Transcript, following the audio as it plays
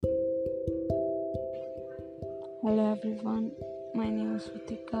Hello everyone, my name is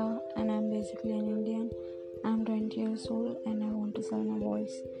Ritika and I'm basically an Indian. I'm 20 years old and I want to sell my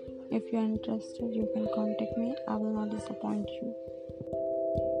voice. If you are interested, you can contact me. I will not disappoint you.